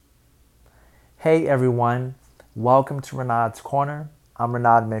Hey everyone, welcome to Renard's Corner. I'm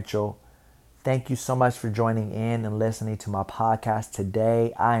Renard Mitchell. Thank you so much for joining in and listening to my podcast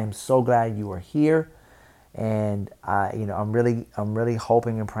today. I am so glad you are here, and I'm really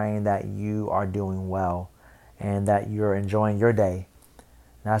hoping and praying that you are doing well, and that you're enjoying your day.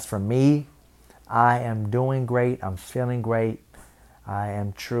 And as for me, I am doing great. I'm feeling great. I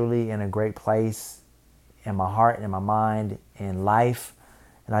am truly in a great place in my heart and in my mind in life,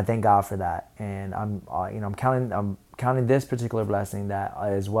 and I thank God for that. And I'm counting this particular blessing that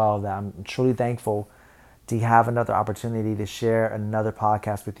as well, that I'm truly thankful to have another opportunity to share another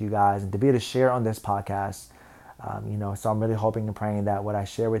podcast with you guys and to be able to share on this podcast. So I'm really hoping and praying that what I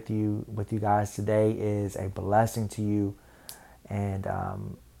share with you guys today is a blessing to you. And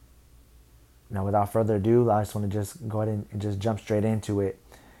without further ado, I just want to just go ahead and just jump straight into it.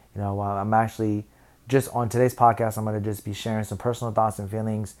 I'm actually just on today's podcast. I'm going to just be sharing some personal thoughts and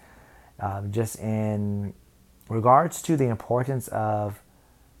feelings, just in regards to the importance of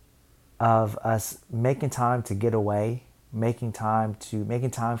us making time to get away, making time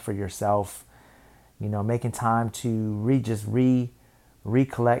for yourself. Making time to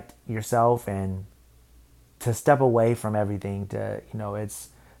recollect yourself and to step away from everything. It's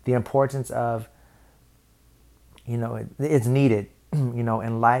the importance of, it's needed.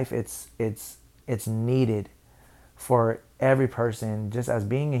 In life, it's needed for every person. Just as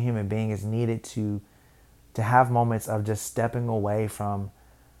being a human being is needed to have moments of just stepping away from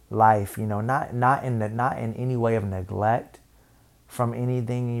life. Not in any way of neglect from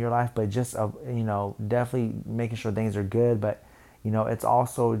anything in your life, but just of definitely making sure things are good. But it's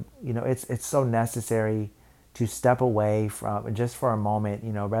also it's so necessary to step away from just for a moment.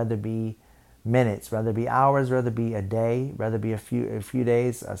 Rather be minutes, rather be hours, rather be a day, rather be a few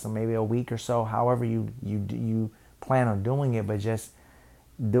days, so maybe a week or so, however you plan on doing it. But just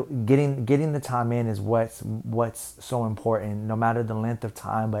getting the time in is what's so important, no matter the length of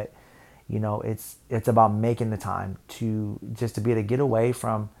time. But it's about making the time to just to be able to get away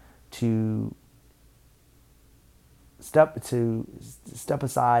from, to step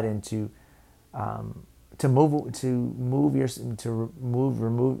aside, and to move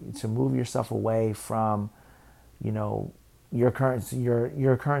yourself away from you know your current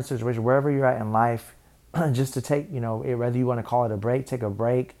situation, wherever you're at in life. Just to take, whether you want to call it a break, take a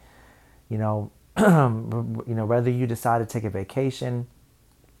break. you know Whether you decide to take a vacation,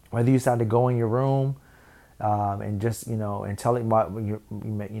 whether you decide to go in your room, and just and tell it what you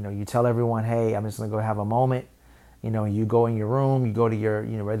tell everyone, hey, I'm just gonna go have a moment. You go in your room, you go to your,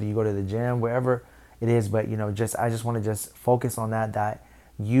 whether you go to the gym, wherever it is. But just I just want to just focus on that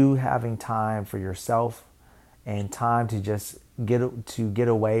you having time for yourself, and time to just get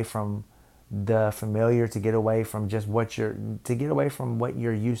away from the familiar, to get away from just to get away from what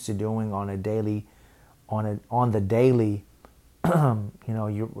you're used to doing on a daily, on the daily. You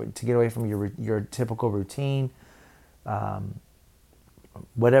to get away from your typical routine.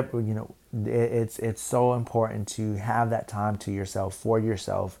 Whatever, it's so important to have that time to yourself, for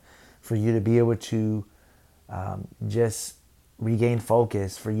yourself, for you to be able to just regain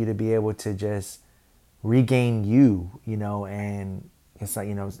focus, for you to be able to just regain and it's like,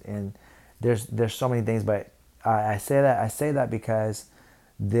 and there's so many things. But I say that because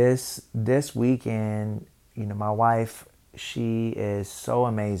this weekend, my wife, she is so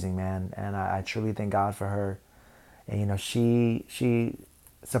amazing, man, and I truly thank God for her. And she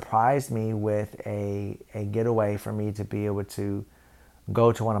surprised me with a getaway for me to be able to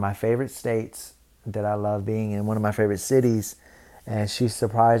go to one of my favorite states that I love being in, one of my favorite cities. And she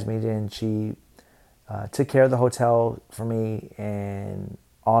surprised me. Then she took care of the hotel for me, and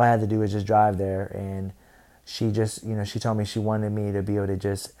all I had to do was just drive there. And she just, she told me she wanted me to be able to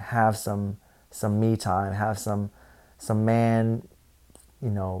just have some me time, have some man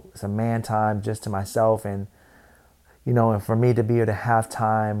time just to myself. And for me to be able to have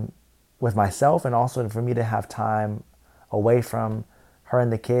time with myself, and also for me to have time away from her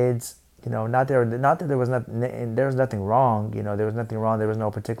and the kids. Not that there was nothing wrong. There was nothing wrong. There was no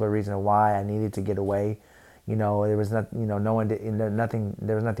particular reason why I needed to get away. There was not, no one did nothing.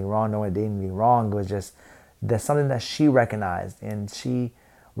 There was nothing wrong. No one did anything wrong. It was just that's something that she recognized, and she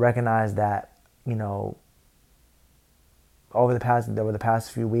recognized that, over the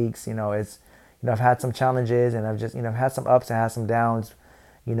past few weeks, it's, I've had some challenges, and I've just, I've had some ups and had some downs,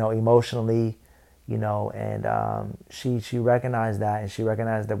 emotionally, and she recognized that, and she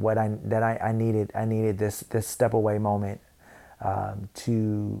recognized that I needed this step away moment,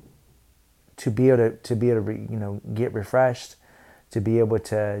 to be able to get refreshed, to be able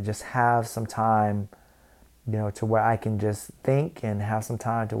to just have some time to where I can just think and have some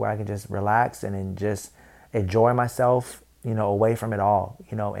time to where I can just relax and then just enjoy myself, away from it all,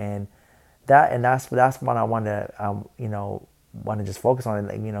 and that's what I want to, want to just focus on.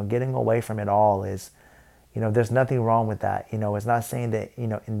 Like, getting away from it all is, there's nothing wrong with that. It's not saying that,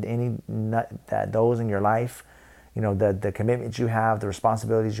 in any, not, that those in your life, the commitments you have, the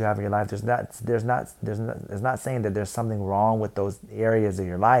responsibilities you have in your life, it's not saying that there's something wrong with those areas of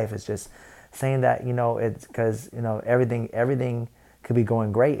your life. It's just saying that, it's because, everything could be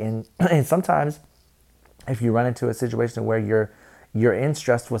going great. And, and sometimes if you run into a situation where you're in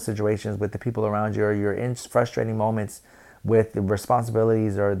stressful situations with the people around you, or you're in frustrating moments with the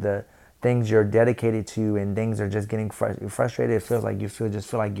responsibilities or the things you're dedicated to, and things are just getting frustrated. It feels like just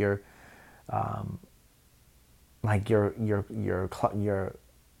feel like you're, you're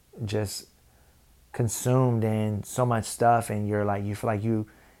just consumed in so much stuff, and you feel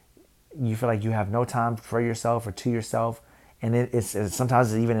like you have no time for yourself or to yourself. And it's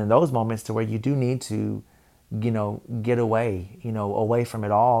sometimes even in those moments to where you do need to, get away, away from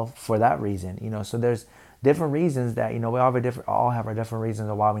it all for that reason. So there's different reasons that, we all have our different reasons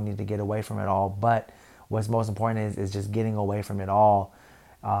of why we need to get away from it all. But what's most important is just getting away from it all,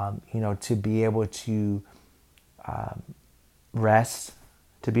 to be able to rest,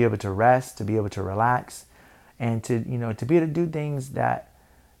 to be able to rest, to be able to relax, and to be able to do things that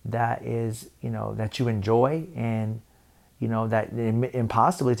is, that you enjoy, and and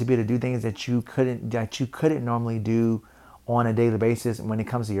possibly to be able to do things that you couldn't normally do on a daily basis. When it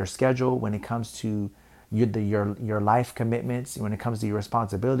comes to your schedule, when it comes to your life commitments, when it comes to your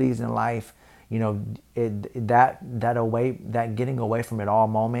responsibilities in life, that getting away from it all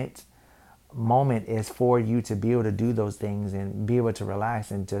moment is for you to be able to do those things and be able to relax,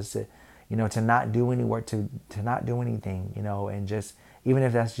 and just to not do any work, to not do anything, and just, even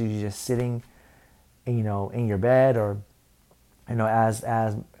if that's you just sitting, in your bed, or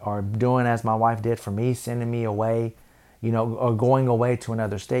as or doing as my wife did for me, sending me away, or going away to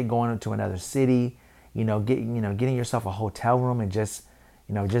another state, going to another city, getting yourself a hotel room and just,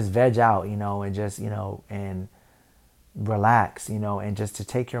 just veg out, and just, and relax, and just to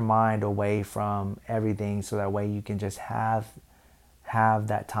take your mind away from everything, so that way you can just have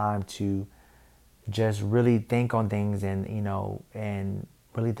that time to just really think on things, and, and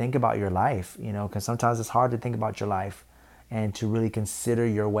really think about your life, because sometimes it's hard to think about your life, and to really consider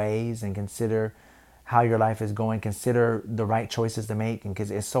your ways, and consider how your life is going, consider the right choices to make. And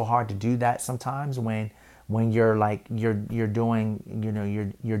because it's so hard to do that sometimes when you're like, you're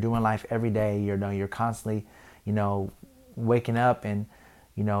doing, you're doing life every day, you're constantly, waking up and,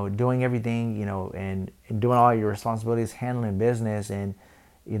 doing everything, and doing all your responsibilities, handling business. And,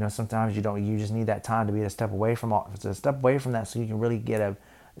 sometimes you just need that time to be able to step away from that, so you can really get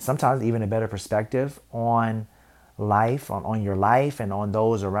sometimes even a better perspective on life, on your life, and on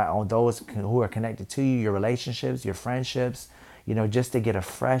those around, on those who are connected to you, your relationships, your friendships, just to get a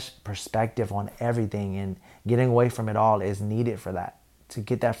fresh perspective on everything. And getting away from it all is needed for that, to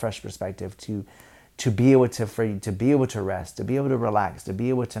get that fresh perspective, to be able to to be able to rest, to be able to relax, to be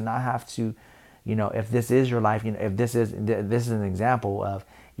able to not have to, if this is your life, if this is an example of,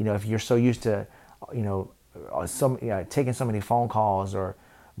 if you're so used to, taking so many phone calls, or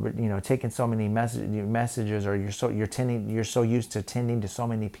taking so many messages, or you're so used to tending to so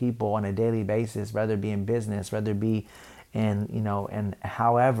many people on a daily basis, whether it be in business, whether it be in, and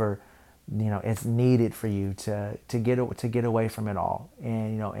however, it's needed for you to get away from it all.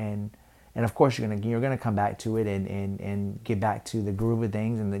 And, and of course you're gonna come back to it, and get back to the groove of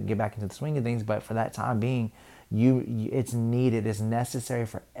things, and then get back into the swing of things. But for that time being, it's needed, it's necessary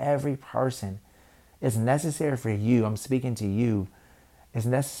for every person. It's necessary for you. I'm speaking to you. It's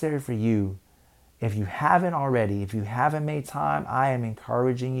necessary for you. If you haven't already, if you haven't made time, I am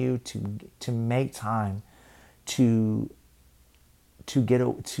encouraging you to make time to get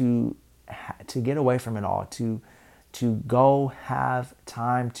away from it all, to go have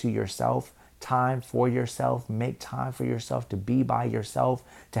time to yourself, time for yourself, make time for yourself, to be by yourself,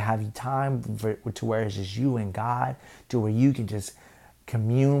 to have time to where it's just you and God, to where you can just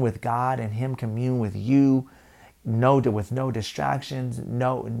commune with God and Him commune with you, with no distractions,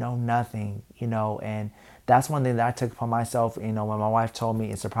 no nothing, and that's one thing that I took upon myself, when my wife told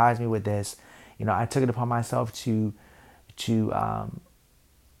me and surprised me with this, I took it upon myself to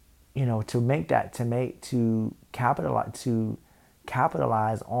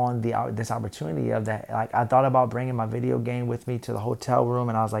capitalize on this opportunity of that. Like, I thought about bringing my video game with me to the hotel room,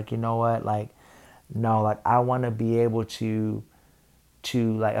 and I was like, you know what, like, no, like, I want to be able to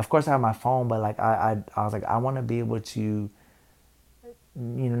like, of course I have my phone, but like, I was like, I want to be able to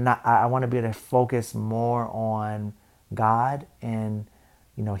not, I want to be able to focus more on God and,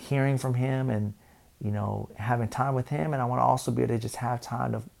 hearing from him and, having time with him. And I want to also be able to just have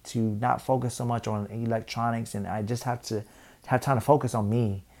time to not focus so much on electronics. And I just have to have time to focus on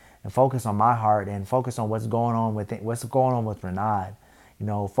me and focus on my heart and focus on what's going on with it, what's going on with Renard.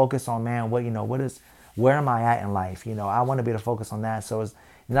 Focus on, man, where am I at in life? I want to be able to focus on that. So it's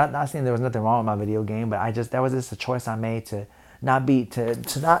not saying there was nothing wrong with my video game, but that was just a choice I made to not be,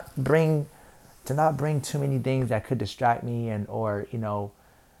 to not bring too many things that could distract me or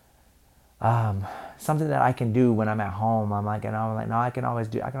something that I can do when I'm at home. No, I can always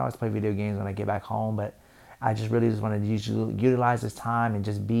play video games when I get back home, but I just really just want to utilize this time and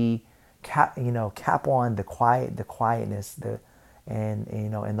just be cap on the quietness,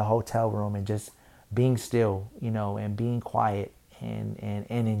 in the hotel room and just being still, and being quiet and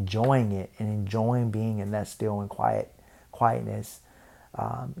enjoying it and enjoying being in that still and quietness.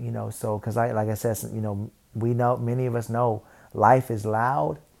 So because like I said, we know, many of us know life is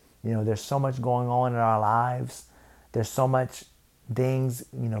loud. There's so much going on in our lives. There's so much things,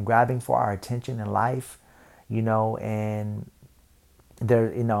 grabbing for our attention in life, and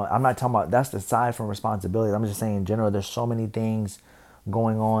there, I'm not talking about, that's aside from responsibility. I'm just saying in general, there's so many things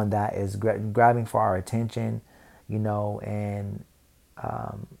going on that is grabbing for our attention, and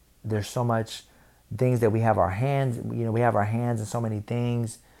there's so much things that we have our hands, we have our hands in so many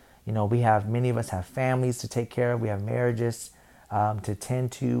things. Many of us have families to take care of. We have marriages to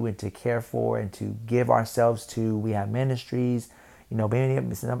tend to and to care for and to give ourselves to. We have ministries,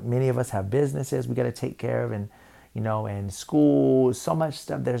 many of us have businesses we got to take care of, and school, so much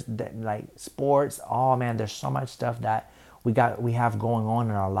stuff. There's like sports. Oh man, there's so much stuff that we have going on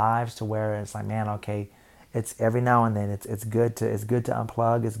in our lives to where it's like, man, okay, it's every now and then it's good to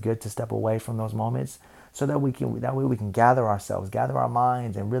unplug. It's good to step away from those moments so that way we can gather ourselves, gather our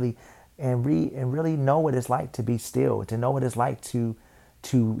minds, and really know what it's like to be still, to know what it's like to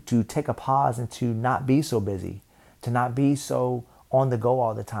take a pause and to not be so busy, to not be so on the go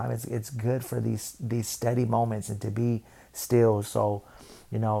all the time. It's good for these steady moments and to be still. So,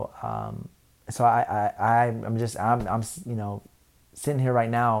 so I'm sitting here right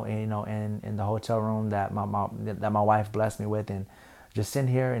now, in the hotel room that my wife blessed me with, and just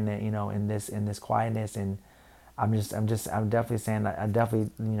sitting here in this quietness. And I'm definitely saying that I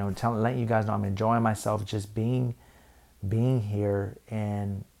definitely, letting you guys know I'm enjoying myself just being here.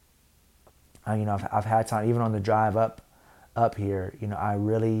 And I've had time even on the drive up here. I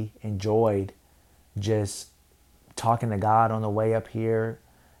really enjoyed just talking to God on the way up here.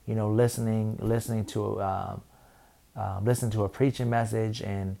 Listening to a preaching message,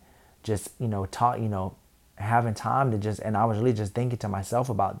 and just having time to just, and I was really just thinking to myself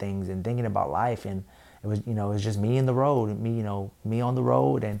about things and thinking about life. And it was just me in the road, me on the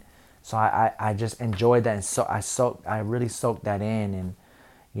road. And so I just enjoyed that. And so I really soaked that in. And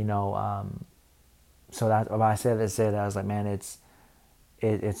so that when I said that, I was like, man, it's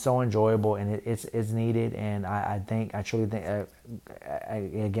so enjoyable, and it's needed. And I truly think,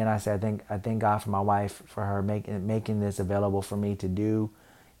 I thank God for my wife, for her making this available for me to do,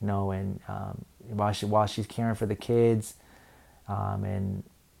 and while she's caring for the kids, and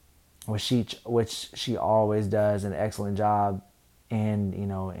which she always does an excellent job, and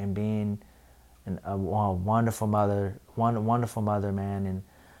and being a wonderful mother, wonderful mother, man.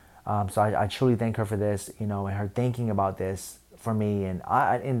 And so I truly thank her for this, and her thinking about this for me. And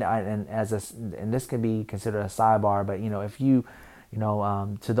and this could be considered a sidebar, but if you,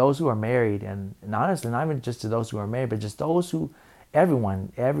 to those who are married, and honestly, not even just to those who are married, but just those who,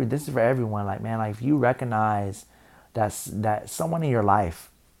 this is for everyone. Like, man, like if you recognize that someone in your life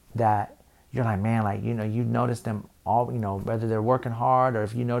that you're like, man, like, you notice them all, whether they're working hard, or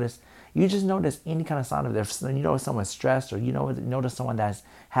if you just notice any kind of sign of someone's stressed, or notice someone that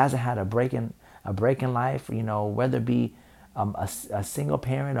hasn't had a break in life, whether it be a single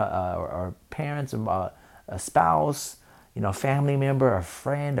parent, or parents, a spouse, family member, a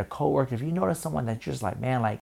friend, a coworker. If you notice someone that you're just like, man, like